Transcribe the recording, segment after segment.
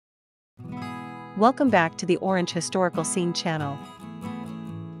Welcome back to the Orange Historical Scene channel.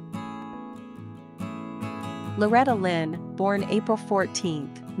 Loretta Lynn, born April 14,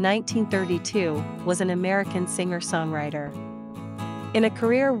 1932, was an American singer-songwriter. In a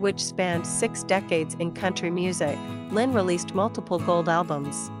career which spanned 6 decades in country music, Lynn released multiple gold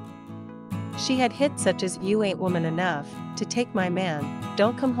albums. She had hits such as You Ain't Woman Enough, To Take My Man,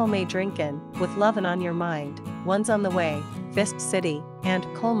 Don't Come Home A-Drinkin', With Lovin' on Your Mind, One's on the Way, Fist City, and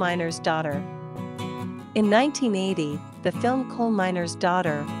Coal Miner's Daughter. In 1980, the film Coal Miner's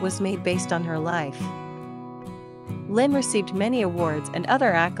Daughter was made based on her life. Lynn received many awards and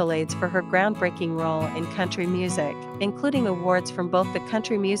other accolades for her groundbreaking role in country music, including awards from both the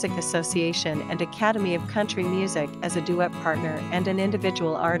Country Music Association and Academy of Country Music as a duet partner and an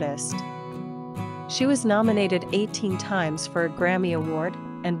individual artist. She was nominated 18 times for a Grammy Award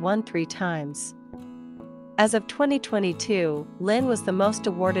and won 3 times. As of 2022, Lynn was the most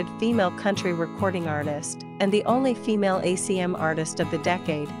awarded female country recording artist and the only female ACM Artist of the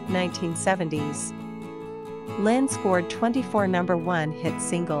decade, 1970s. Lynn scored 24 #1 hit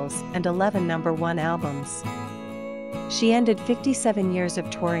singles and 11 #1 albums. She ended 57 years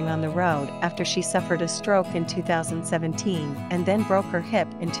of touring on the road after she suffered a stroke in 2017 and then broke her hip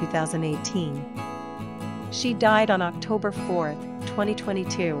in 2018. She died on October 4,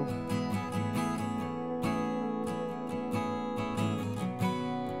 2022.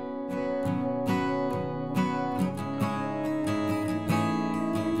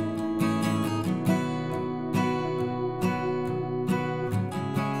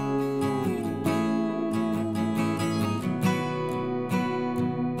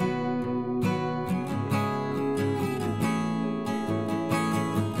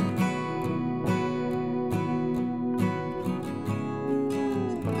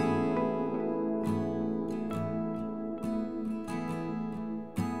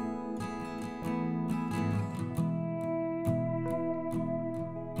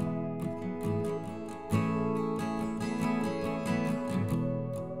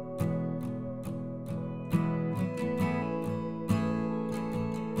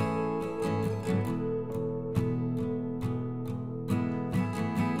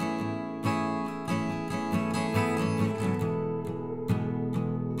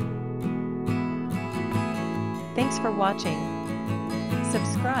 Thanks for watching.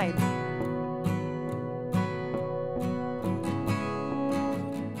 Subscribe.